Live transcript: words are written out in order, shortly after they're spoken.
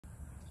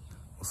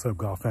What's up,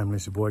 golf family?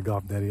 It's your boy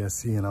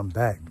GolfDaddySC, and I'm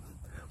back.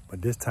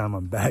 But this time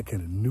I'm back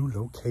in a new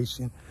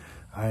location.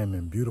 I am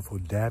in beautiful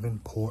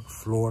Davenport,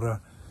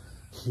 Florida,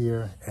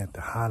 here at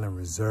the Highland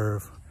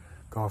Reserve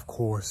Golf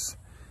Course,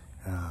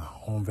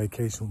 on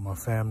vacation with my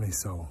family.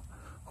 So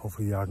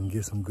hopefully y'all can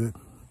get some good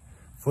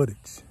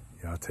footage.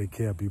 Y'all take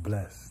care, be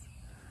blessed.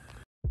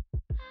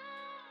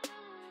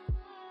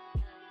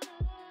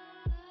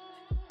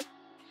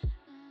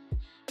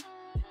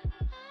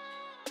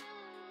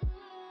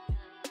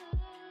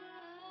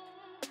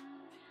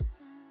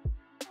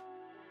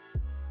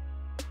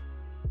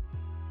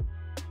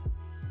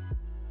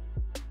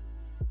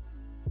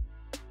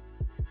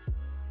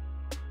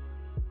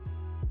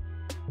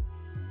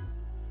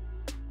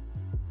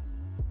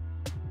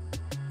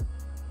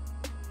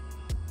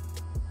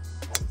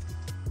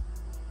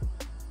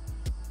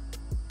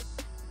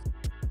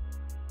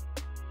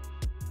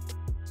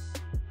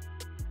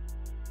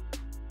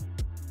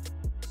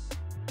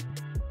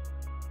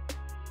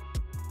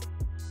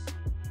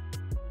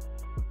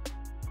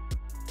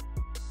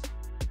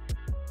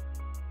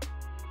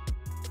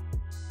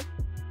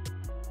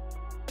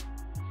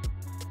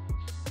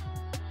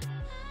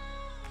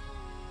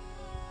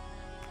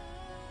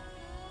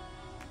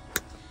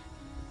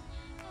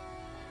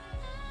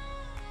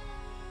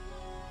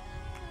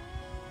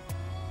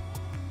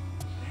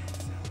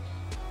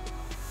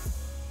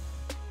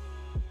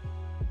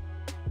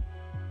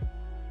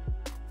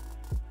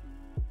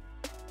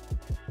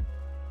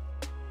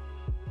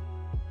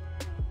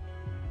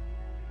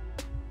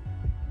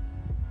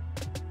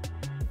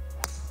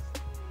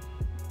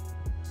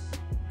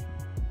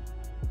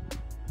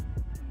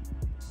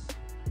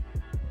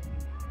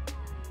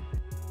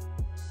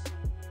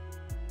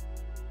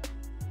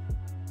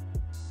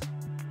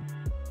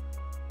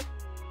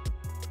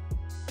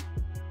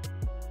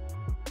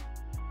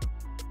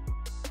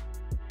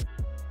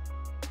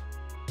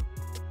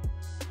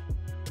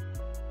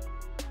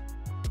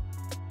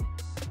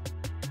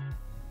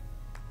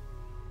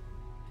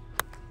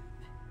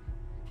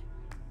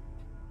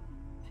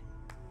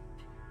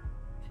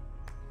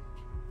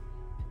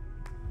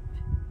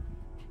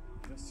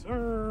 Yes,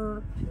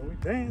 sir. Here we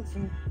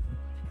dancing.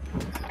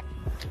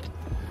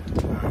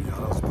 All right, y'all,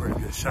 that was a pretty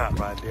good shot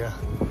right there.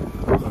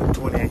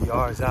 28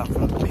 yards out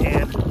from the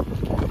pin.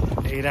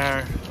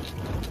 8-iron.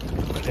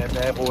 Put that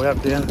bad boy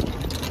up there.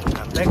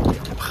 I think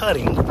we're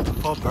putting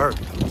for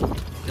birdie.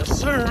 Yes,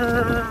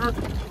 sir.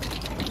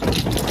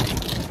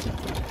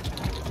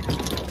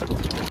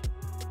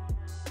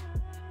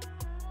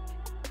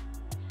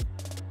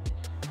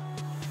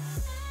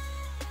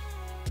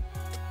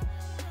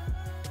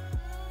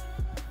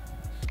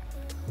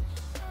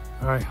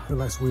 All right, feel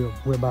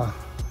like we're about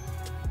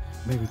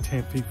maybe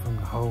 10 feet from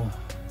the hole.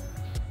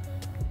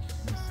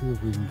 Let's see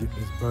if we can get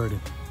this birdie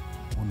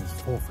on this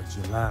 4th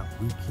of July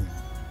weekend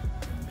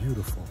in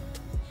beautiful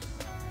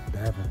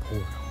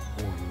Davenport,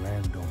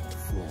 Orlando,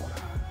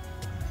 Florida.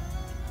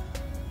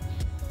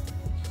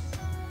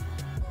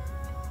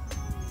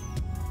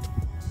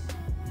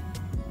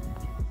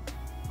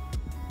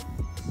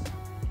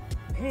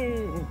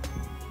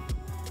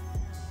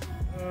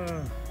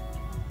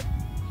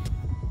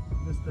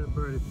 Missed that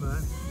birdie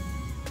putt.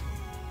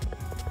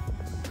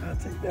 I'll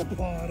take that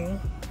part on.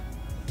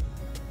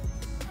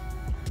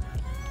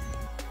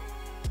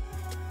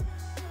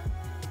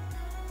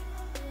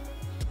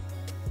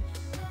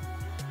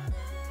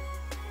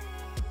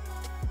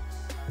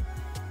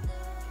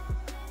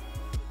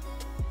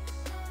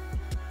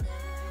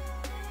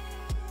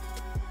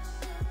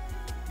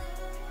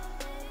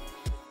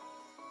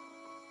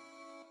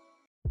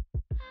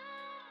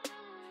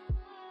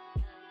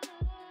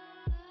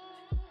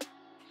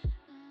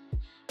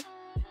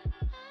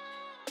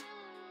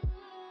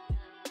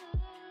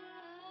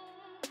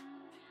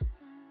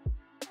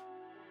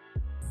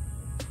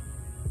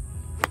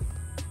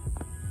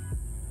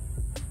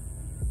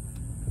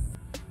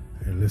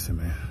 Hey, listen,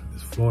 man,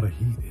 this Florida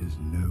heat is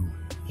no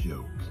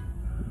joke.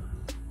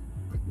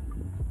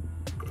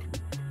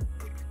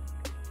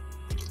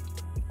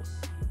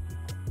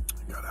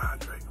 Gotta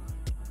hydrate.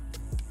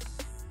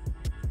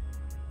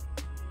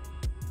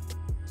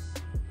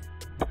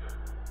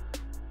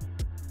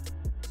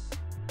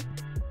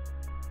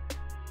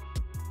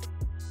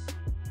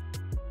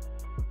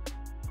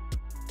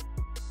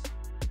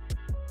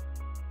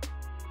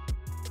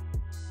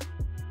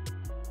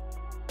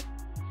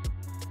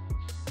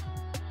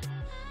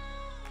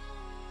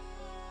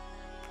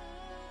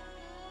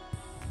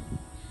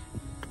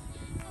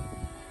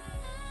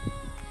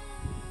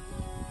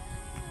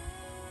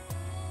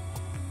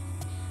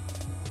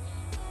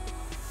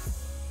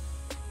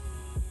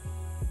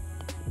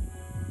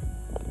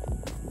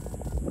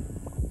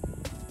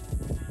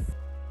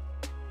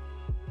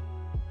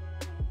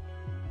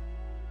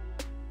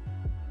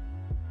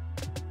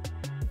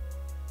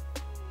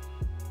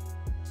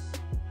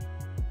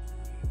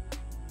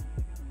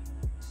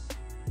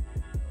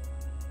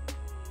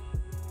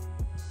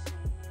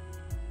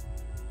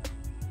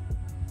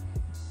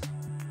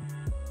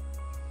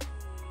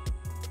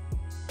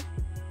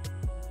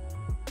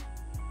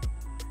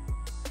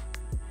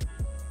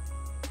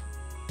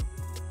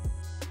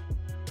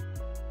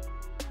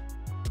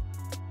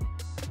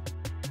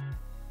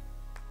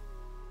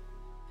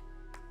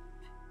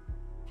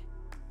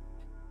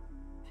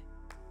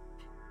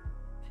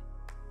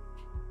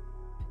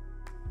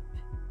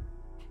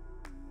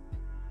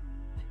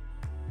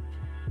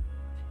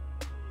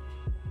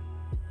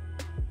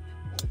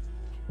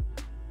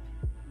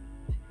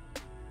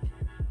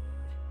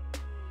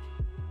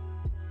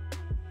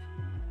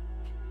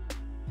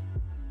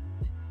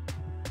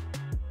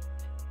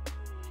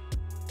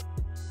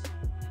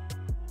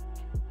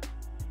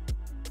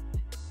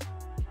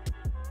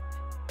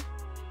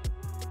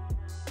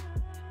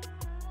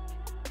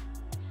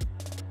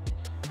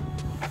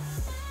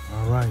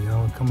 right,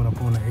 y'all, coming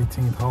up on the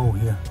 18th hole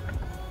here.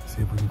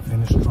 See if we can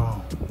finish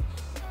strong.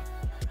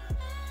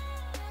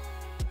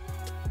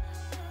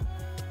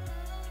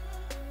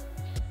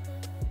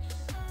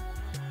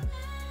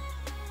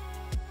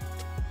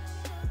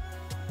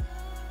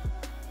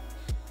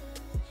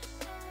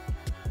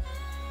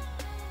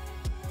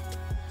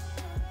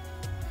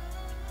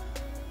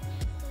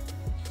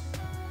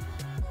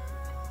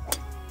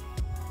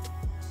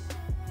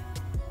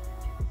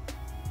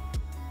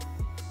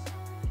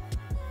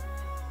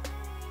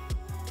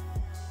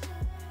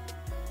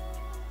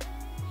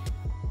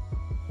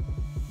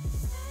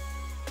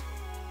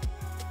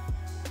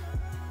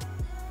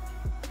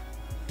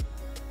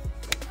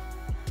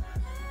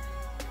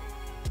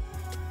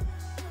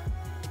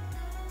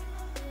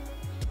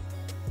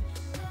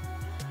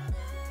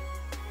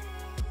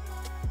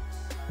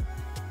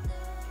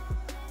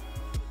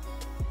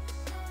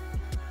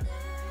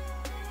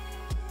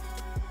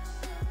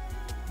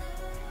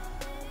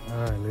 All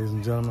right, ladies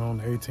and gentlemen, on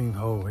the 18th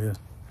hole here.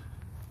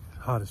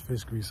 Hot as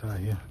fish grease out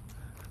here.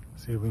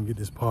 See if we can get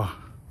this par.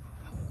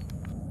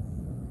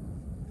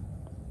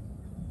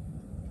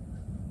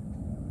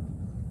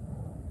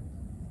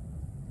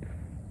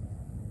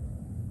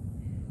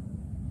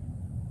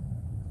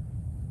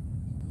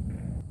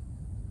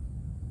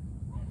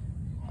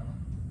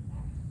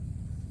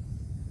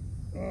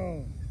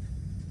 Oh,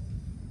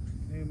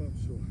 came up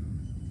short.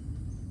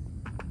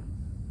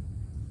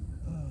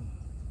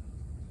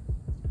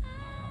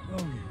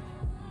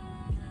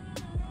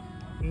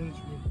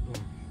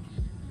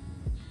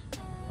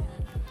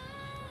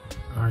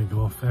 All right,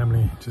 golf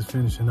family, just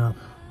finishing up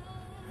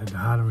at the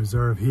Highland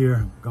Reserve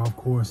here, golf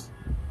course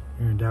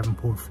here in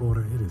Davenport,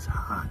 Florida. It is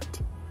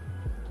hot.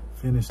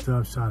 Finished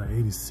up, shot at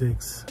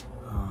 86.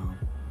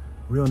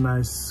 Real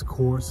nice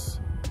course.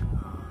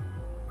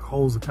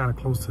 Holes are kind of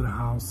close to the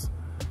house,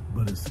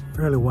 but it's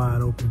fairly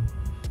wide open.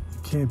 You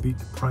can't beat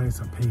the price.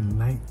 I paid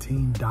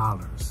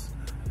 $19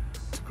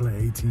 to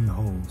play 18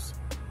 holes.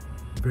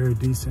 Very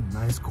decent,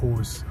 nice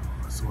course.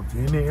 So if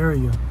you're in the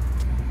area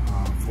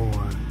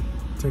for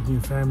taking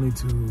your family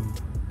to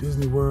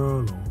Disney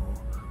World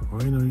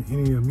or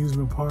any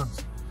amusement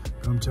parks,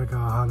 come check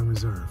out Highland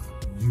Reserve.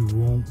 You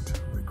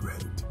won't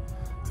regret it.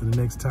 Till the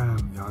next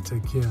time, y'all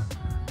take care.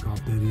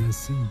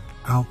 GolfDaddySC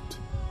out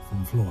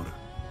from Florida.